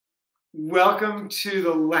Welcome to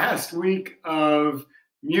the last week of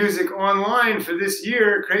Music Online for this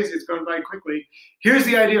year. Crazy, it's gone by quickly. Here's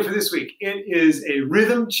the idea for this week. It is a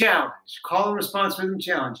rhythm challenge, call and response rhythm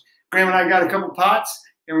challenge. Graham and I got a couple pots,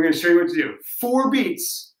 and we're going to show you what to do. 4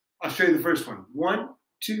 beats. I'll show you the first one. 1,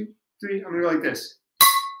 2, 3. I'm going to go like this.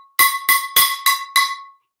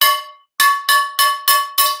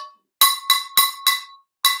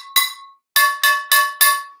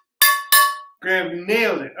 Graham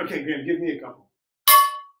nailed it. Okay, Graham, give me a couple.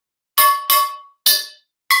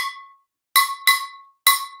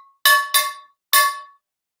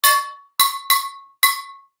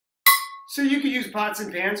 So you could use pots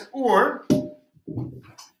and pans, or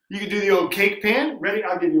you could do the old cake pan. Ready?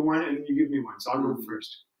 I'll give you one, and then you give me one. So I'll go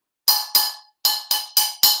first.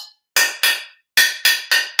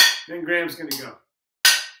 Then Graham's going to go.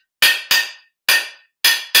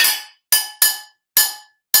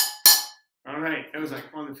 All right, that was like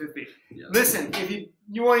on the 5th beat. Yeah. Listen, if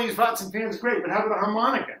you want to use pots and pans, great, but how about a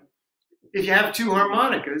harmonica? If you have 2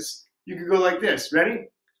 harmonicas, you could go like this. Ready?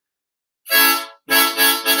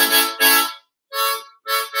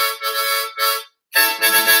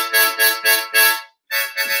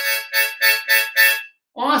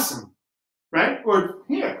 Awesome, right? Or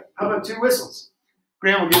here, how about 2 whistles?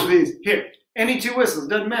 Graham will give these. Here, any 2 whistles,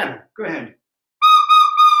 doesn't matter. Go ahead.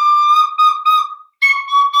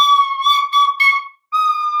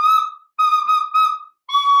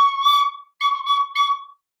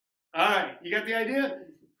 All right, you got the idea?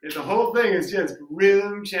 The whole thing is just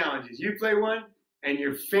rhythm challenges. You play one, and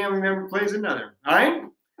your family member plays another. All right?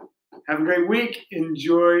 Have a great week.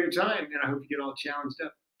 Enjoy your time, and I hope you get all challenged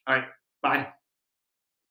up. All right, bye.